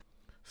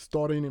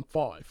Starting in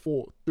 5,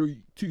 4,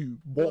 3, 2,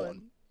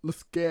 1.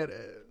 Let's get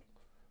it.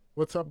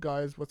 What's up,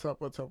 guys? What's up,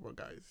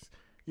 guys?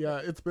 Yeah,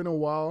 it's been a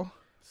while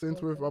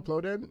since we've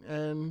uploaded,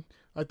 and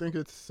I think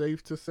it's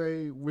safe to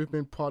say we've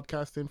been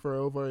podcasting for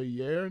over a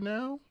year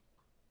now.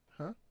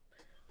 Huh?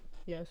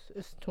 Yes,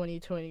 it's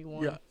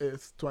 2021. Yeah,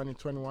 it's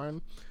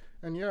 2021.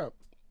 And yeah,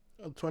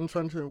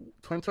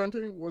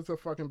 2020 was a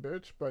fucking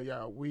bitch, but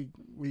yeah, we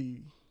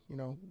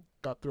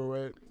got through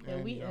it. Yeah,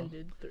 and, we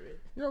ended through it.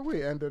 Yeah,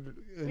 we ended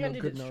in We a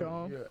ended good it note.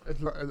 strong.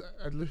 Yeah,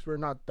 at least we're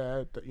not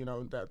dead.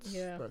 That's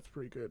Yeah. that's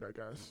pretty good, I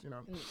guess. And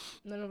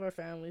none of our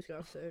families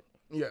got sick.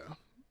 Yeah,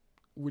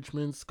 which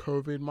means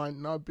COVID might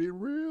not be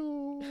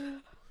real.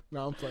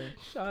 No, I'm playing.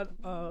 Shut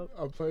up.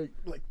 I'm playing.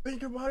 Like,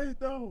 think about it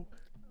though.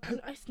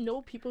 I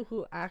know people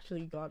who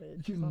actually got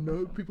it. You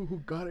know people who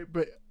got it,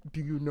 but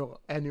do you know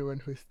anyone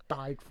who's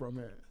died from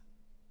it?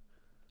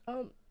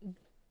 Old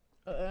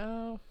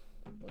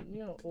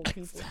people.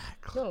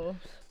 Exactly. No,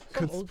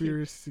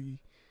 Conspiracy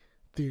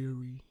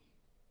theory.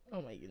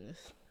 Oh my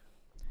goodness.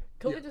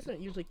 COVID Yeah.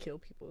 doesn't usually kill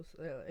people.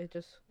 So it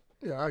just.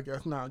 Yeah, I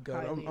guess not good.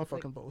 Highly, I'm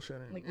fucking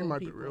bullshitting. like It old might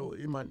people. be real.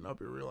 It might not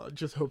be real. I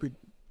just hope it,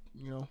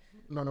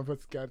 none of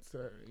us gets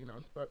it.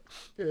 But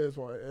it is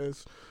what it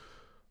is.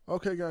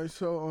 Okay, guys.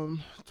 So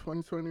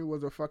 2020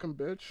 was a fucking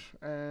bitch,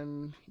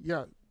 and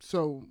yeah.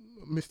 So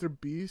Mr.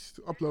 Beast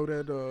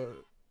uploaded a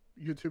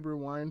YouTube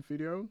Rewind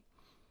video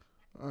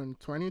on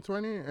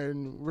 2020,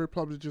 and we're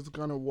probably just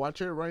gonna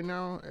watch it right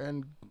now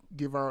and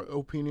give our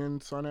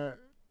opinions on it.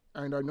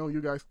 And I know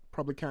you guys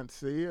probably can't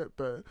see it,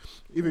 but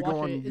if you go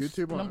Watch on it. It's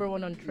YouTube, number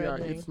one on yeah,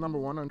 trending. it's number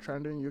one on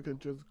trending. You can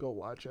just go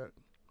watch it.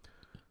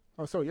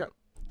 So yeah,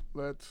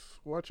 let's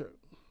watch it.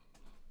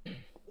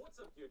 What's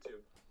up, YouTube?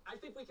 I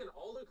think we can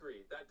all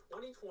agree that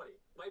 2020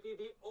 might be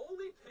the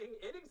only thing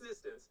in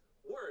existence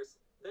worse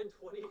than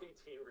 2018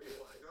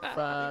 Rewind.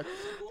 Facts.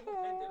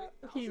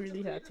 He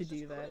really had to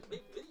do that.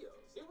 Make videos.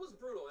 It was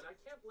brutal, and I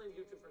can't blame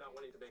YouTube for not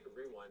wanting to make a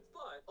rewind,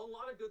 but a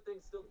lot of good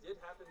things still did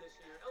happen this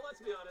year. And let's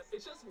be honest,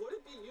 it just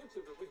wouldn't be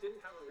YouTube if we didn't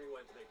have a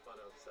rewind to make fun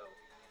of, so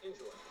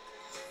enjoy.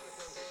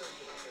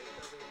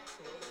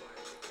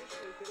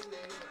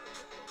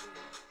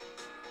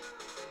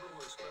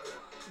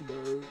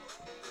 Dude.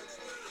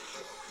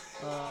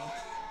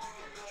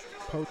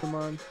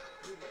 Pokemon.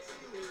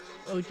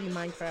 OG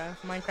Minecraft.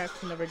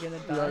 Minecraft's never gonna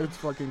die. Yeah, it's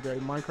fucking gay.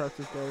 Minecraft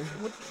is gay.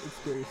 What? It's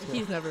gay as fuck.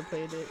 He's never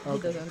played it. He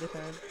Okay. doesn't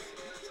understand.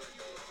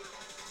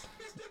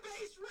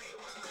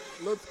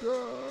 Let's go.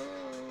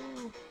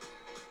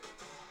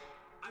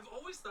 I've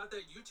always thought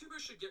that YouTubers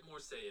should get more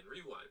say in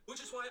Rewind,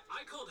 which is why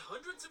I called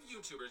hundreds of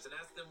YouTubers and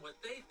asked them what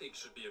they think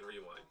should be in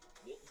Rewind.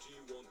 What do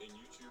you want in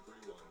YouTube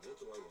Rewind? What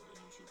do I want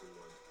in YouTube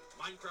Rewind?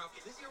 Minecraft.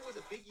 This year was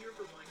a big year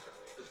for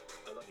Minecraft.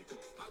 I love you.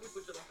 I would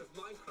switch it off with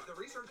Minecraft. The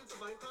resurgence of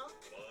Minecraft.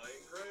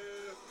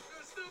 Minecraft.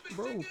 Stupid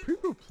Bro, chicken.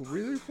 people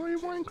really play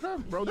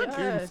Minecraft? Bro, that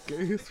game's Yes.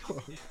 gay as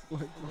fuck.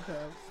 Like,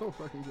 yeah, so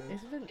fucking gay.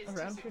 It's been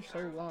around for so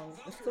long.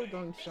 It's still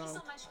going Thank you strong.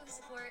 so much for the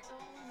support. So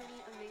many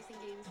amazing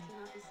games came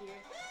out this year.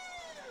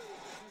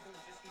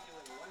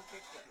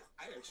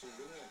 I actually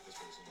really like this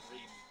racing.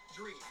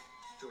 Dream.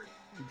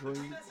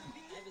 Dream.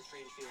 I have a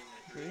strange feeling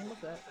that Dream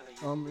of that.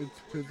 It's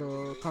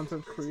his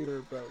content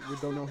creator, but we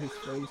don't know his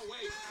face.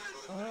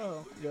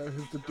 Oh, Yeah,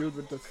 he's the dude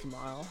with the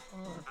smile.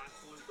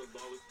 absolute the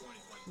lowest point.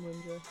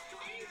 Ninja.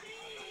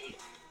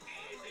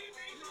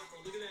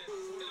 Look at that.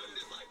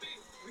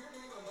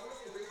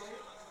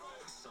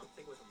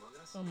 Something with Among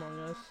Us. Among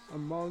Us.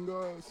 Among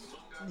Us.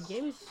 The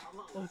game is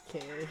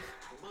okay.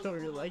 Don't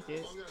really like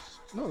it.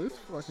 No, it's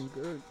fucking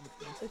good.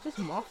 It's just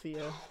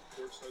Mafia.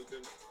 Corpse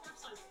husband.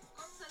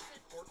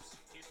 Corpse.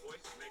 His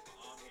voice makes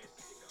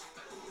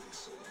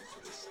So long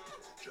for this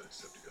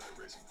Jacksepticeye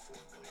raising $4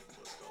 million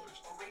plus.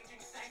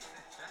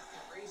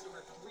 raised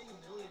over $3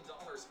 million. There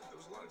was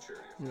a lot of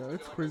charity. Yeah,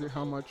 it's crazy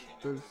how much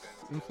those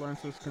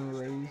influencers can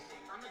raise.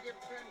 I'm gonna give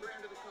 10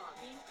 grand to the cause.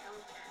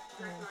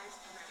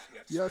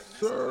 Yes,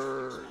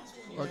 sir.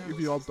 Like, if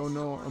you all don't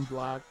know, I'm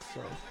black,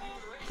 so.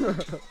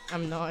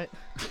 I'm not.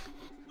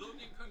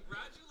 Logan,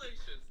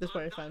 congratulations. This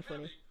part I on find not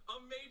funny. having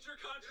a major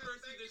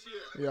controversy this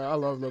year. Yeah, I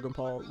love Logan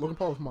Paul. Logan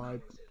Paul is my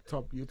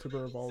top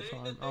YouTuber of all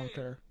time. I don't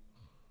care.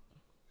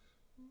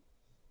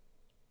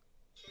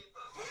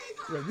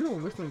 Yeah, you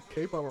don't listen to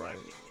K-pop, right?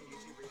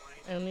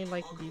 I only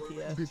like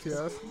BTS.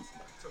 BTS?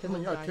 I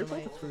mean, yeah, K-pop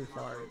Dynamite. is pretty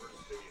fire.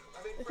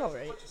 It's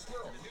alright.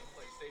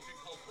 PlayStation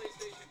called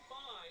PlayStation 5.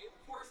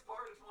 Worst part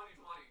of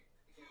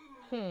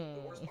 2020.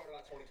 Hmm. Worst part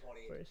about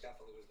 2020 Worst.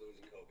 definitely was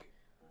losing Kobe.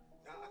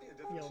 I think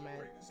the Yo, definition of man.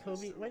 greatness is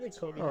Kobe. Why did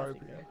Kobe have R.I.P.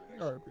 to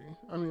go? R.I.P.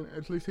 I mean,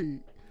 at least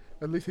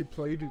he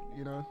played, in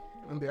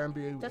the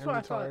NBA That's and what I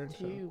retired. thought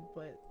So. too,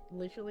 but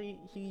literally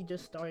he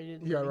just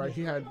started. Yeah, learning right. his-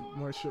 He had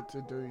more shit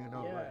to do,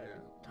 But Yeah.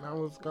 yeah, I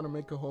was gonna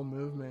make a whole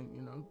movement,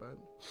 but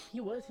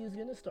He was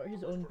gonna start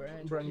his own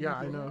brand. Brand, yeah,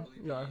 I know.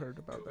 Yeah, I heard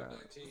about that.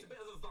 It's a bit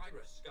of a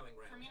virus going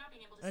around.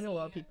 I know a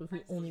lot of people who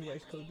only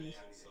wears Kobe's.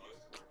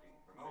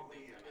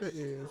 It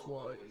is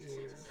what it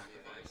is.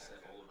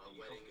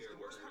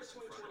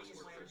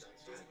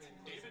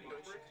 David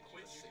Dobrik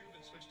quit YouTube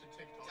and switched to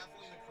TikTok.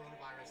 Definitely the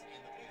coronavirus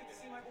and the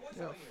pandemic.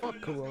 Yeah, fuck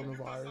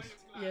coronavirus.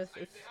 Yes,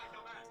 it's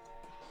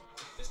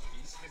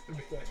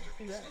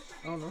that.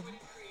 I don't know.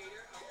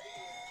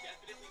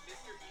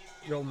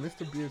 Yo,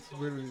 Mr. Beast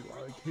really,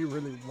 like, he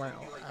really went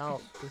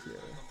out this year,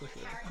 for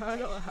sure. I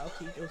don't know how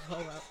he goes all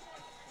out.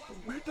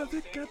 Where does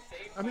it get?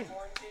 I mean,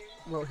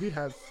 well, he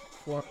has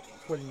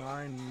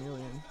 49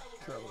 million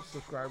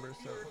subscribers,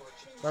 so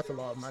that's a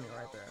lot of money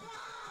right there.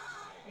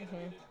 Mm-hmm.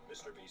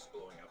 Mr. Beast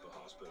blowing up the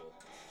hospital.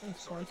 And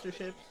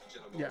sponsorships.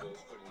 Yeah.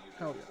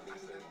 Hell yeah.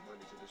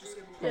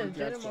 Yeah, Oh, data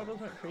that's models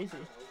went crazy.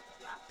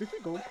 Did he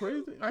go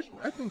crazy? I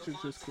think she's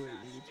just creating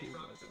YouTube.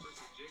 I think.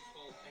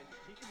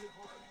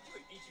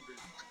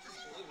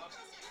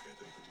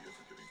 Anthony Padilla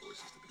for giving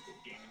voices to people.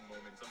 Gaming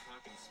moments. I'm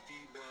talking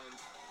speed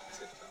runs.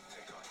 TikTok.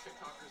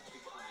 TikTokers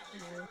become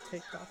Yeah,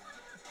 TikTok.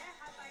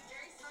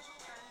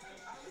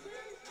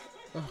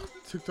 Oh,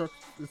 TikTok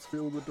is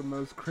filled with the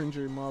most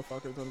cringy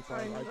motherfuckers on the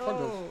I planet. Like, fuck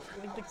know.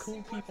 Like the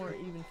cool people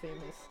aren't even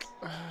famous.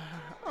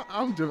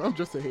 I'm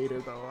just a hater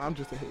though. I'm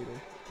just a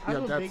hater.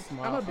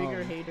 I'm a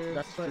bigger hater,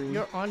 that's but true.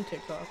 you're on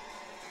TikTok.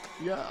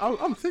 Yeah,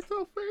 I'm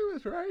TikTok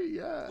famous, right?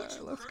 Yeah, What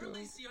you let's go.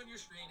 currently see on your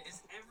screen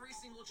is every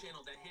single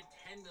channel that hit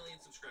 10 million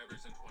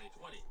subscribers in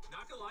 2020.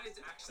 Not gonna lie, it's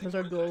actually Those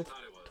are more than I goals.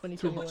 thought it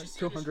was. 2021. What you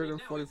see on your screen now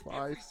is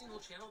 245. Every single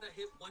channel that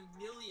hit 1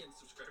 million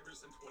subscribers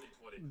in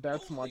 2020.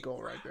 That's my Holy goal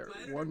crap, right there.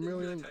 glad I 1 didn't feel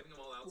million. like typing them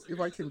all out, so If here's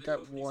I just can a get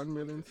video of 1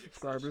 million these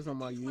subscribers on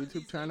my Each one of YouTube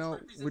these channel,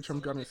 represents which I'm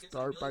someone gonna that hits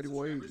start by the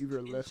way, subscribers if you're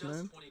in just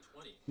listening,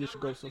 2020. you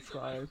should go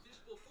subscribe.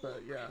 But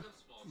yeah,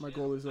 my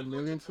goal is 1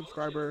 million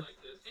subscriber,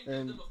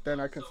 and then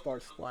I can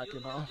start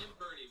slacking off.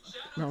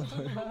 No,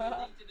 You have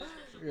to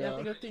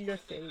yeah, go through your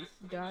phase.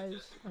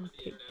 Guys, I'm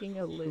taking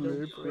a little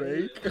Little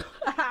break. break.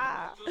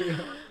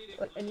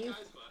 Like, I need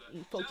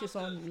to focus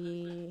on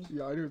me.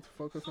 Yeah, I need to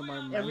focus on my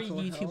Every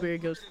mental health.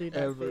 YouTuber goes through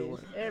that Everyone,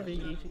 phase. Every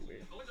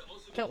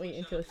YouTuber. Can't wait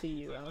until I see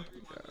you around.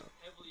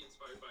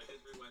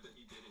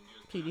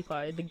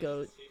 PewDiePie, the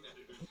GOAT.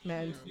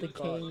 Man's the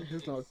God, king.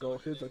 he's not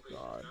gold. He's a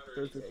god.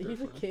 There's a He's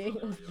a difference. king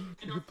of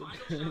He's the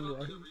king,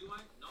 right?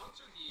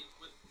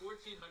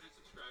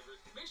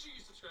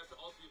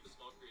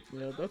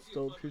 Yeah, that's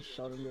dope. He's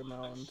shouting them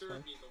out and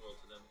stuff.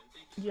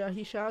 Yeah,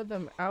 he shouted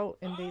them out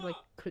and they like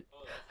could.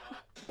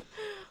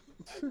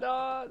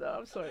 No,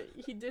 I'm sorry.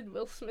 He did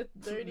Will Smith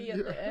dirty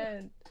at the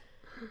end.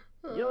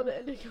 Yo, the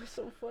ending was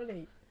so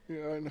funny.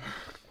 Yeah, I know.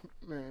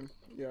 Man,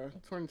 yeah,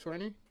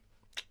 2020?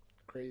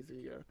 Crazy,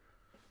 yeah.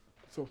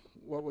 So,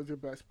 what was your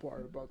best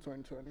part about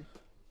 2020?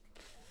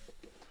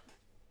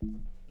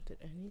 Did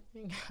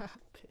anything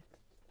happen?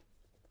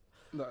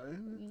 No.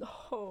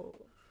 No.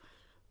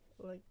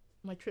 Like,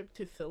 my trip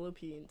to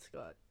Philippines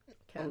got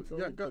canceled.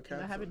 yeah, got And I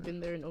canceled, haven't yeah. been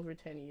there in over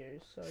 10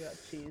 years, so I got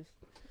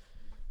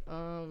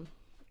cheesed.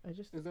 I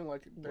just Isn't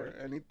like there Work.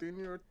 anything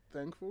you're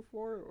thankful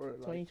for, or like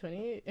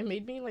 2020, it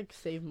made me like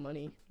save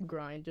money,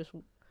 grind, just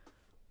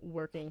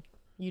working.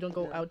 You don't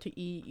go Yeah. out to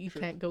eat, you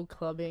True. can't go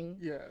clubbing.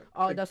 yeah?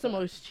 Oh, that's the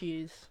exact- most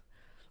cheese.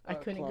 I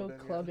couldn't clubbing, go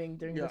yeah. clubbing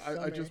during Yeah, the summer.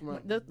 I just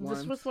went This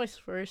was once. my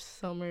first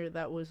summer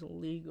that was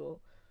legal.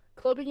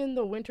 Clubbing in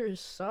the winter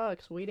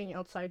sucks. Waiting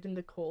outside in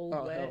the cold, Oh,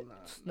 hell wet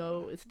nah,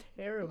 snow is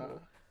terrible.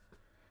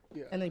 Nah.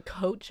 Yeah. And then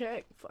coat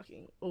check,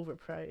 fucking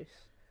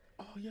overpriced.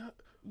 Oh yeah,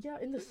 Yeah,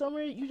 in the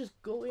summer you just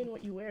go in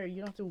what you wear. You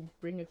don't have to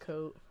bring a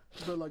coat.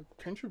 but like,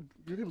 can't you?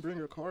 You can bring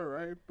your car,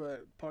 right?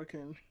 But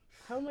parking.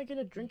 How am I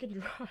gonna drink and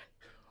drive?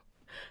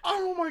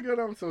 Oh my god,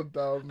 I'm so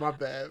dumb. My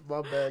bad,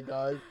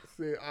 guys.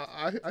 See,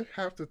 I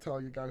have to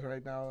tell you guys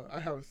right now,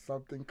 I have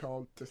something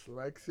called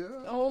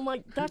dyslexia. Oh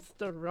my, that's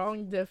the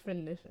wrong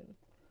definition.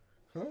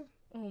 Huh?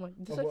 Oh my, Of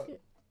what? dyslexia.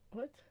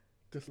 What?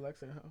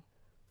 Dyslexia, huh?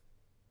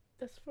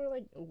 That's for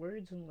like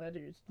words and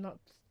letters, not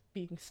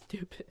being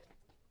stupid.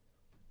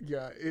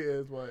 Yeah, it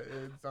is what it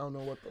is. I don't know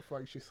what the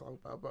fuck she's talking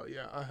about, but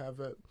yeah, I have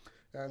it.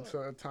 And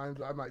so at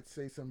times I might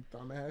say some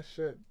dumbass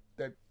shit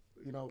that,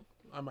 you know,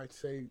 I might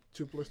say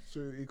 2 +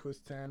 2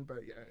 = 10, but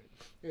yeah,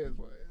 it is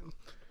what it is.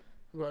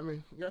 But I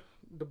mean, yeah,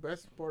 the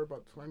best part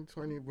about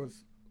 2020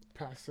 was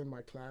passing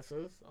my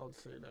classes. I would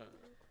say that.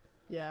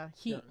 Yeah,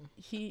 Yeah.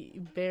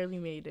 he barely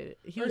made it.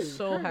 He was Hey,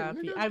 so hey, happy.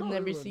 nigga, I've don't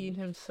never even- seen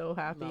him so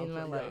happy No, in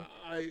my so, life.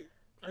 yeah,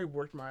 I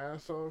worked my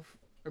ass off.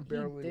 I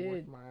barely he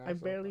worked did. my ass I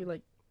off. barely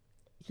like.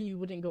 He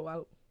wouldn't go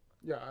out.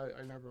 Yeah,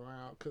 I never went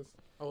out because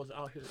I was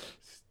out here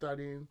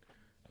studying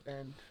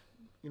and,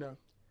 you know,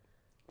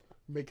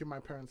 making my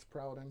parents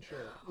proud and shit.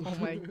 Oh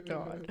my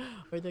god,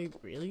 are they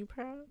really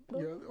proud? though?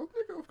 Yeah, oh,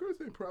 nigga, of course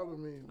they're proud of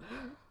me.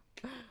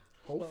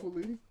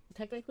 Hopefully.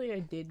 Technically, I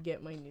did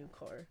get my new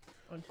car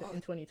in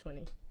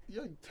 2020.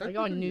 Yeah, I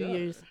got on New technically, yeah.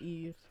 Year's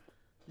Eve.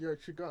 Yeah,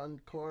 she got in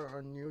the car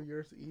on New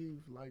Year's Eve.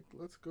 Like,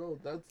 let's go.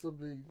 That's a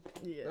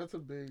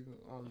big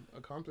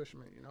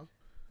accomplishment, you know?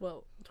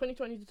 Well,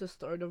 2020 is the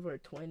start of our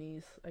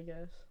 20s, I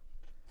guess.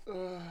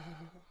 Uh,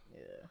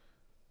 Yeah.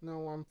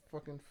 no, I'm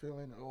fucking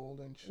feeling old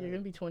and shit. You're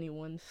gonna be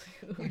 21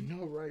 I soon.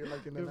 know, right?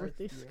 Like in the Your next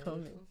birthday's year or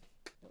coming.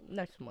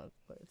 Next month,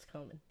 but it's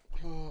coming.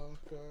 so. Oh,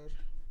 God.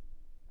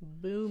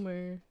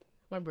 Boomer.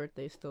 My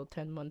birthday's still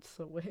 10 months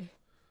away.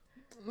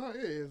 No, it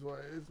is what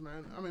it is,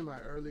 man. I'm in my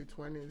early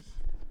 20s.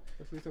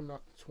 At least I'm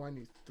not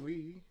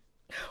 23.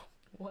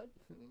 What?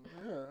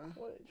 Yeah.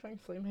 What? Trying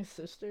to flame his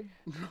sister?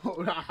 No,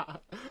 nah.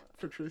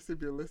 Patricia,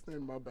 if you're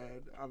listening, my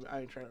bad. I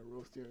ain't trying to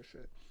roast you and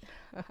shit.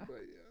 But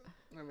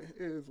yeah, I mean,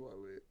 it is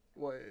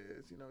what it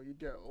is. You know, you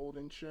get old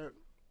and shit.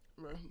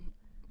 But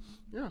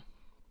yeah.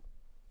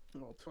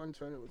 Well,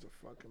 2020 was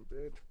a fucking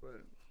bitch,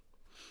 but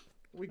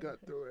we got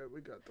through it.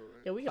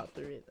 Yeah, we got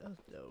through it. That was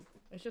dope.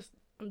 It's just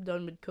I'm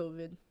done with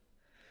COVID.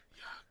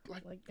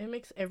 Like, Like it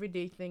makes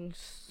everyday things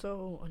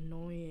so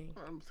annoying.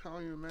 I'm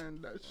telling you, man,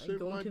 that shit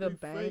going might to the be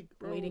bank, fake,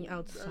 bro. waiting That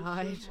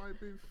outside. shit might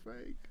be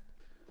fake.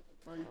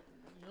 Like,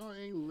 y'all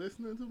ain't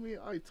listening to me.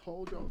 I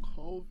told y'all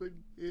COVID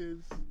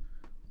is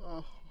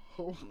a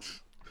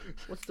hoax.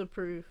 What's the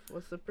proof?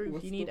 What's the proof?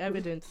 What's You the need proof?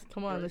 evidence.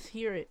 Come on, Right. let's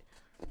hear it.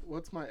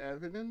 What's my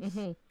evidence?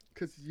 Mhm.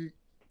 Cause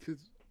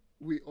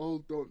we all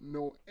don't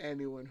know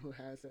anyone who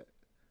has it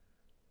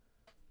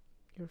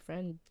Your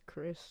friend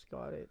Chris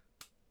got it.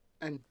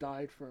 and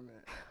died from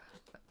it.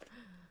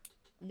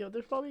 Yo,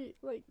 there's probably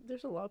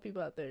there's a lot of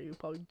people out there who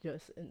probably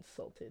just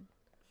insulted.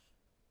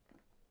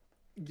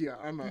 Yeah,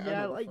 I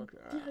know Like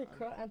the fuck,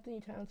 Carl Anthony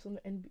Towns from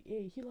the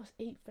NBA. He lost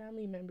 8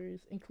 family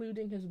members,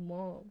 including his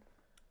mom.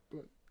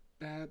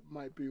 that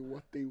might be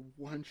what they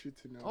want you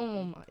to know.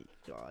 Oh my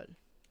god.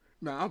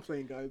 Nah, I'm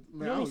playing, guys.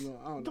 Man, You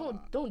I only don't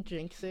know. Don't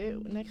jinx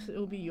it. Next it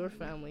will be your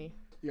family.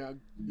 Yeah,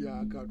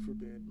 God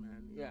forbid,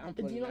 man. Yeah, I'm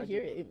Did playing. you not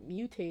hear it? It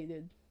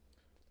mutated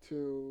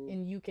To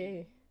in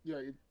UK,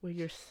 yeah, where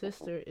your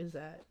sister is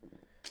at.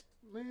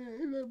 man,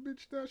 if that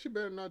bitch die, she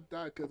better not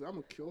die, cause I'm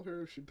gonna kill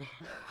her if she die.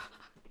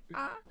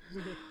 Ah.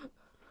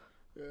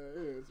 Yeah,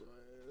 it is what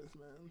it is,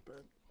 man.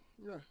 But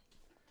yeah,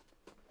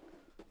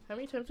 How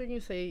many times are you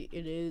gonna say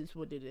it is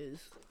what it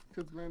is?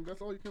 cause man,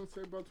 that's all you can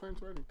say about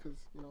 2020. Cause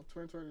you know,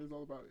 2020 is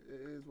all about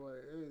it is what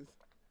it is.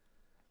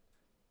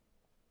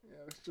 Yeah,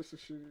 it's just a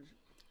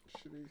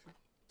shitty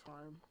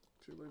time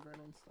to live in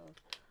and stuff.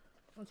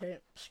 Okay,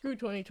 screw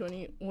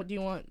 2020. What do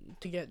you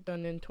want to get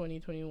done in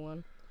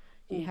 2021?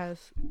 He Oof.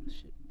 has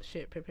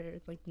shit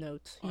prepared, like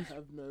notes. I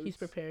have notes. He's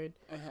prepared.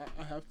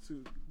 I have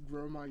to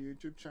grow my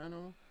YouTube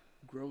channel,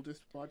 grow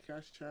this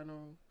podcast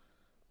channel,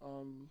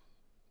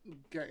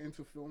 get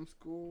into film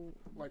school.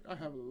 Like, I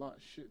have a lot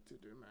of shit to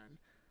do, man.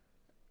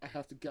 I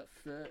have to get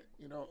fit,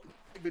 you know,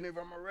 even if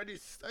I'm already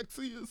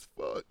sexy as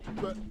fuck.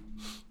 But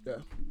yeah,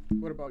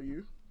 what about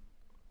you?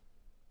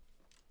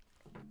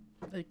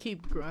 I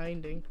keep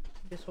grinding.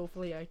 Just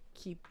hopefully I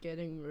keep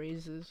getting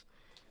raises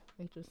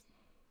and just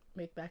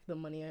make back the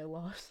money I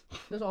lost.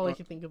 That's all I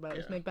can think about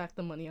is yeah. make back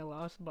the money I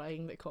lost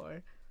buying the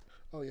car.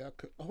 Oh yeah,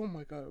 oh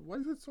my god, why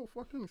is it so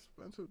fucking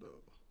expensive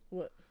though?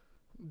 What?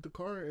 The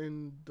car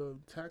and the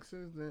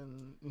taxes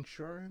and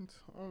insurance.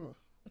 I don't know.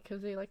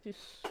 Because they like to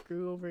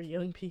screw over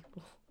young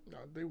people. No,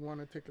 they want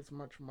to take as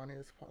much money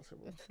as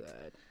possible. It's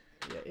sad.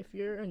 Yeah, if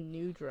you're a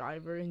new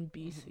driver in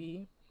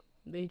BC,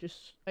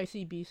 I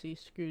see BC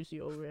screws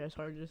you over as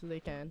hard as they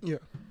can. Yeah.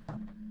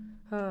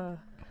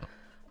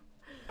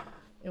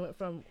 It went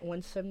from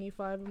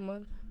 $175 a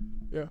month,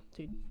 Yeah.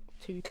 to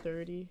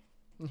 $230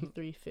 to Mhm.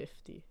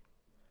 $350,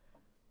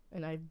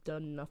 and I've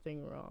done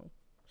nothing wrong,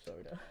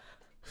 sorta.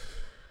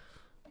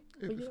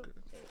 It But was you know-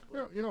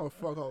 good. You know,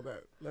 fuck all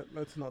that.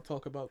 Let's not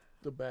talk about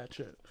the bad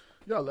shit.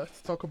 Yeah,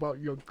 let's talk about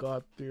your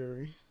God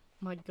theory.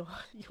 My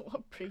God, you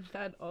want to bring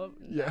that up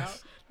now?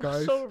 Yes, That's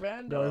guys. so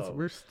random. Guys,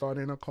 we're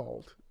starting a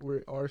cult.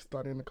 We are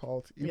starting a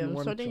cult. If Yeah, you I'm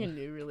wanna starting a join-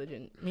 new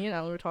religion. Me and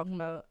Alan were talking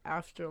about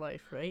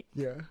afterlife, right?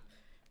 Yeah.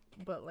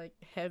 But like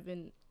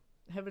heaven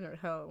or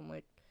hell. I'm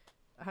like,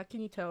 how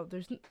can you tell?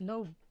 There's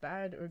no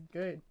bad or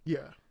good.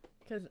 Yeah.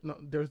 Cause No,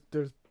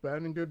 there's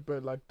bad and good,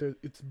 but like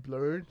it's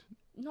blurred.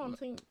 no, I'm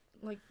saying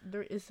like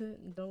there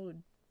isn't no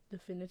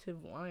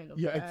definitive line of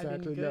Yeah, bad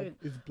exactly. and Yeah, good.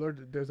 it's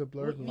blurred. There's a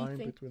blurred we line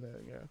think- between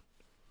it. Yeah.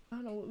 I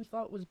don't know what we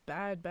thought was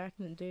bad back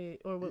in the day,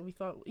 or what we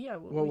thought. Yeah,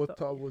 What we we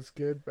thought was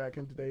good back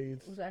in the day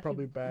is was actually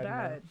probably bad. now.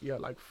 bad. Yeah,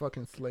 like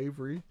fucking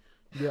slavery.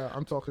 Yeah,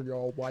 I'm talking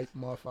y'all white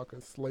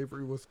motherfuckers.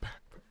 Slavery was bad.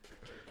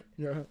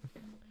 Yeah.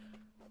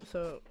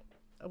 So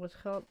I was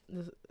helped.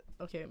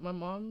 Okay, my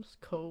mom's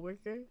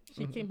coworker.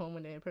 She Mhm. came home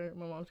one day. Apparently,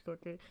 my mom's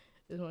coworker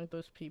is one of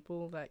those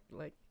people that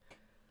like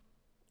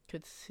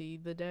could see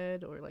the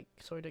dead or like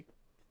sort of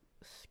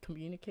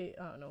communicate.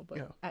 I don't know, but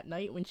Yeah. at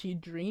night when she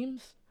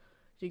dreams,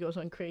 she goes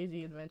on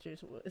crazy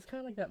adventures. It's kind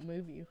of like that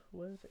movie.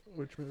 What is it?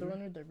 Which movie? The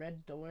one with the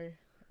red door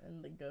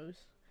and the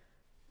ghost.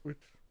 Which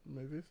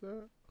movie is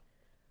that?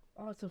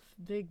 Oh, it's a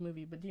big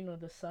movie. But do you know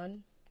the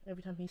son?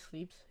 Every time he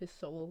sleeps, his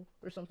soul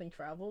or something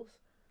travels.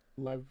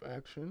 Live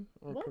action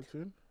or What?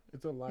 cartoon?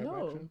 It's a live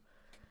No. action.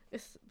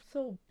 It's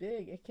so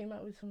big. It came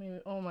out with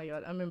something. Oh my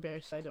god, I'm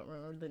embarrassed. I don't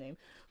remember the name.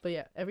 But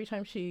yeah, every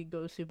time she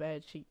goes to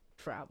bed, she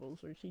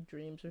travels or she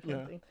dreams or Yeah.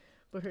 something.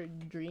 But her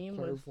dream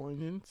was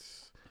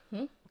Clairvoyance.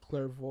 Hmm?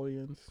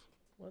 Clairvoyance.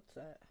 what's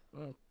that?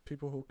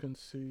 People who can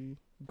see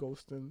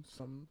ghosts and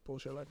some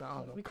bullshit like that. I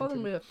don't know. We call them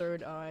Continue. with a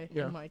third eye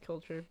Yeah. in my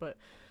culture. But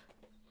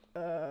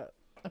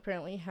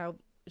apparently, how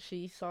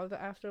she saw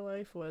the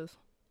afterlife was,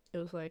 it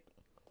was like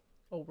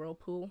a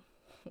whirlpool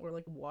or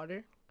like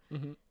water,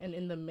 Mhm. and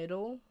in the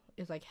middle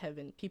is like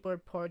heaven. People are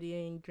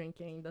partying,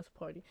 drinking, that's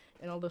party,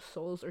 and all the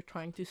souls are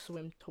trying to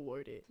swim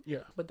toward it,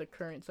 Yeah. but the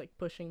current's like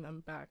pushing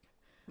them back.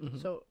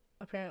 Mhm. So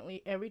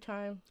apparently, every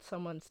time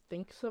someone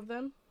thinks of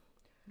them,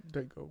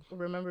 They go.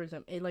 remembers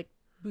them, it like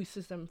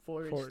boosts them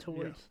Forward,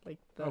 towards yeah. like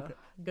the Okay.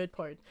 good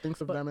part. Thinks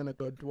of But- them in a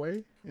good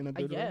way. In a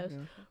good guess. way.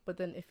 Yeah. But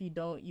then if you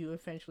don't, you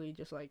eventually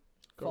just like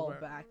Go fall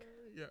back. back.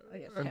 Yeah. I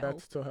guess And hell.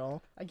 that's to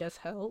hell. I guess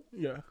hell.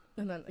 Yeah.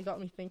 And then it got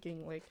me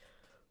thinking, like,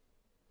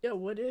 yeah,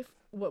 what if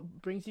what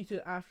brings you to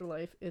the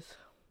afterlife is,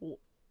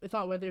 it's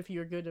not whether if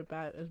you're good or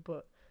bad,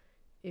 but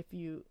if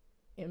you,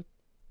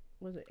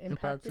 was it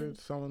impacted?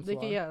 Someone's Like,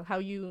 life. yeah, how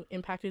you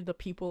impacted the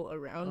people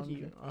around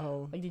you.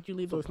 Oh. Like, did you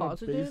leave So a it's not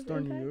positive based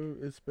on impact? you.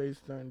 It's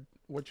based on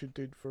what you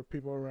did for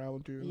people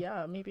around you.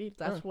 Yeah, maybe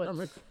that's Yeah, what. that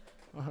makes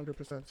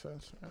 100%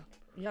 sense. Yeah.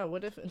 Yeah,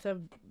 what if instead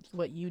of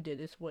what you did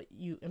is what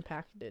you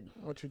impacted?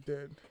 What you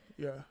did.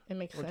 Yeah. It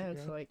makes What you- sense.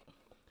 yeah. Like,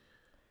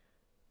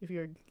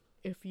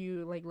 if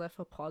you like left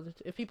a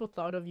positive, if people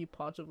thought of you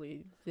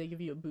positively, they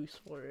give you a boost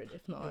for it.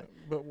 If not,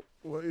 Yeah, but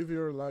what if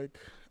you're like,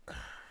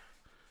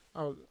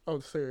 I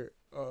would say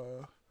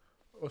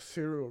a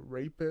serial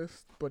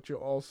rapist, but you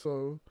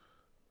also,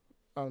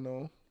 I don't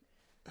know,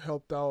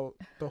 helped out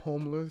the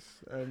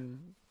homeless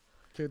and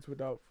kids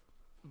without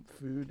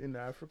food in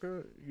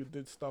Africa. You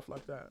did stuff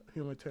like that,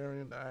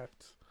 humanitarian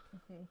acts.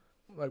 Mhm.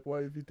 Like,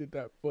 what if you did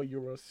that, but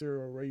you were a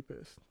serial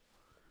rapist?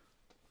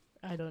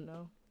 I don't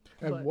know.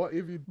 And But- what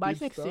if you But I did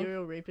think stuff?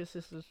 serial rapist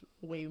is just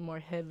way more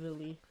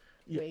heavily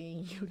Yeah.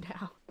 weighing you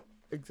down.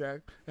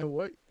 Exact. And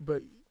what?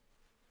 But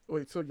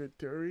wait. So your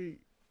theory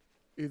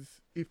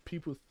is if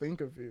people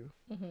think of you.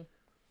 Hmm.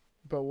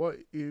 But what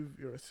if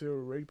you're a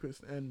serial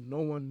rapist and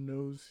no one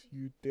knows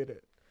you did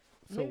it?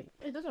 So Maybe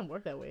it doesn't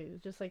work that way.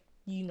 It's just like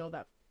you know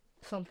that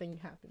something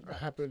happened. it that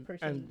happened,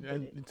 person and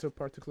did it. it's a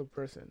particular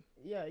person.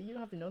 Yeah, you don't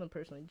have to know them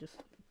personally. Just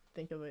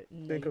think of it.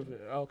 And Think then- of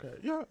it. Okay.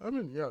 Yeah. I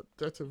mean, yeah.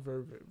 That's a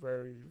very,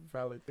 very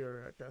valid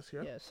theory, I guess.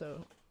 Yeah. Yeah.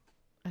 So,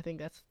 I think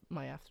that's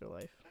my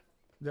afterlife.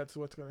 That's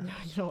what's gonna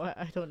happen. You know what?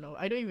 I don't know.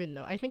 I don't even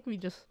know. I think we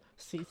just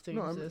cease to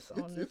No, I mean, exist. it's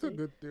a Honestly.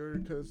 good theory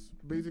because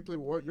basically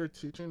what you're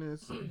teaching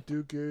is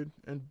do good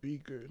and be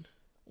good.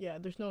 Yeah,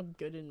 there's no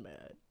good and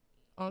bad.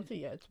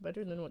 Honestly, yeah, it's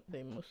better than what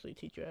they mostly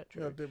teach you at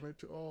Yeah, church. they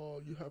make you,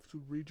 oh, you have to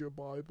read your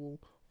Bible,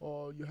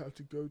 or you have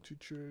to go to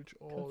church,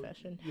 or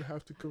Confession. you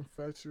have to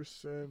confess your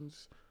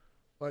sins.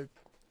 Like,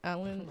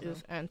 Alan Yeah.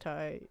 is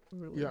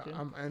anti-religion. yeah,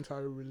 I'm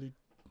anti-religion.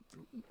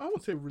 I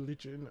won't say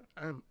religion.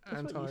 I'm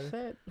That's what you anti.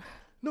 said.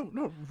 No,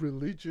 not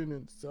religion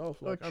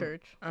itself. Or Like,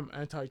 church. I'm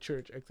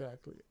anti-church.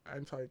 Exactly,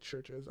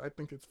 anti-churches. I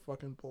think it's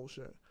fucking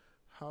bullshit.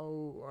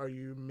 How are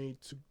you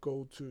made to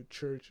go to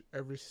church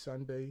every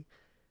Sunday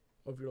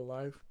of your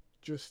life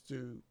just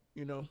to,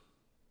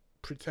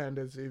 pretend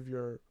as if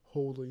you're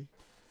holy?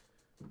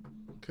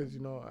 Because,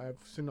 I've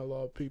seen a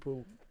lot of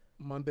people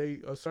Monday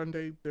or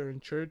Sunday, they're in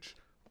church.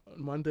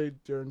 Monday,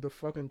 they're in the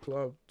fucking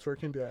club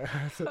twerking their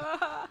ass.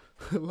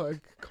 Like,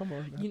 come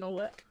on, man. You know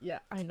what? Yeah,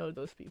 I know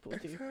those people too.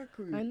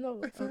 Exactly. I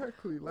know.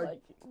 Exactly. Like,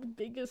 the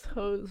biggest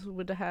hoes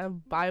would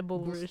have Bible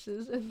Boost-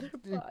 verses in their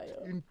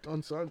bio.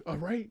 on Sunday, all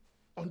right,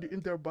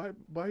 in their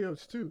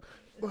bios too.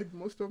 Like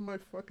most of my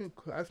fucking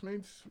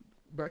classmates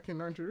back in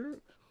Nigeria,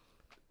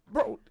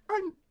 bro,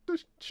 the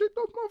shit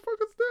those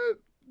motherfuckers did.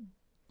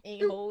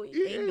 Ain't holy,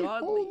 It ain't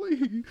godly.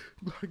 holy.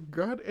 Like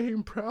God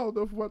ain't proud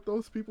of what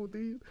those people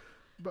did,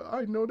 but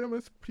I know them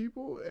as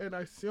people, and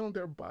I see on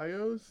their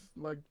bios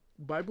like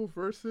Bible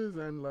verses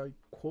and like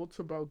quotes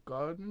about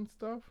God and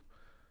stuff,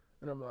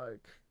 and I'm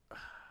like,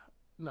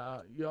 nah,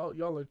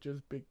 y'all are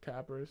just big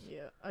cappers.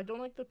 Yeah, I don't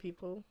like the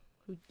people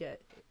who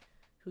get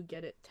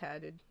it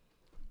tatted.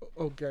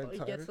 Okay,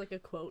 It gets like a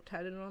quote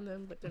tatted on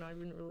them, but they're not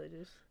even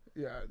religious.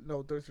 yeah,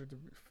 no, those are the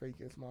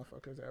fakest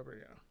motherfuckers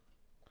ever.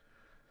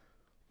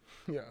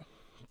 Yeah,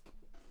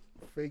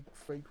 fake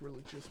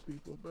religious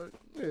people, but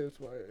it is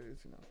what it is,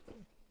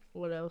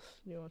 What else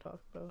do you want to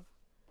talk about?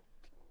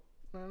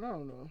 Man, I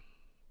don't know.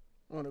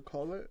 Want to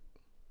call it?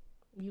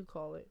 You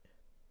call it.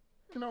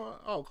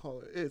 I'll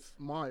call it. It's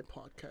my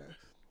podcast.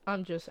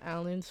 I'm just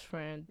Alan's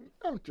friend.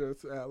 I'm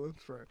just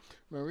Alan's friend.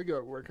 Man, we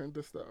got work on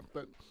this stuff.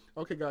 But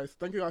okay, guys,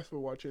 thank you guys for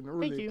watching. I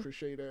really you.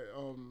 appreciate it.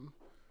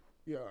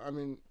 Yeah, I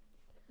mean,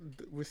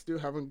 we still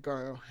haven't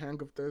gotten a hang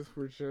of this.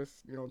 We're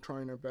just,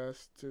 trying our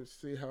best to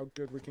see how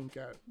good we can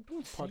get.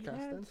 Don't say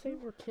Podcasting. that. Say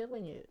we're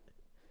killing it.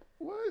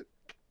 What?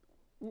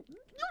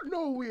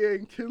 We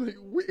ain't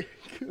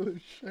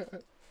killing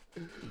shit.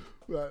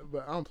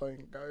 But I'm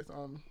playing, guys.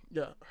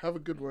 Yeah, have a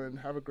good one.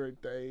 Have a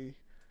great day,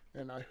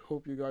 and I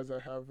hope you guys are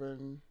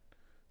having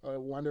a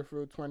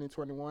wonderful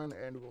 2021.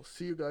 And we'll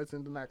see you guys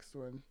in the next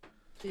one.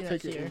 See you Take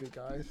next it year. easy,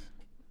 guys.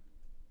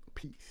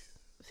 Peace.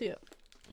 See ya.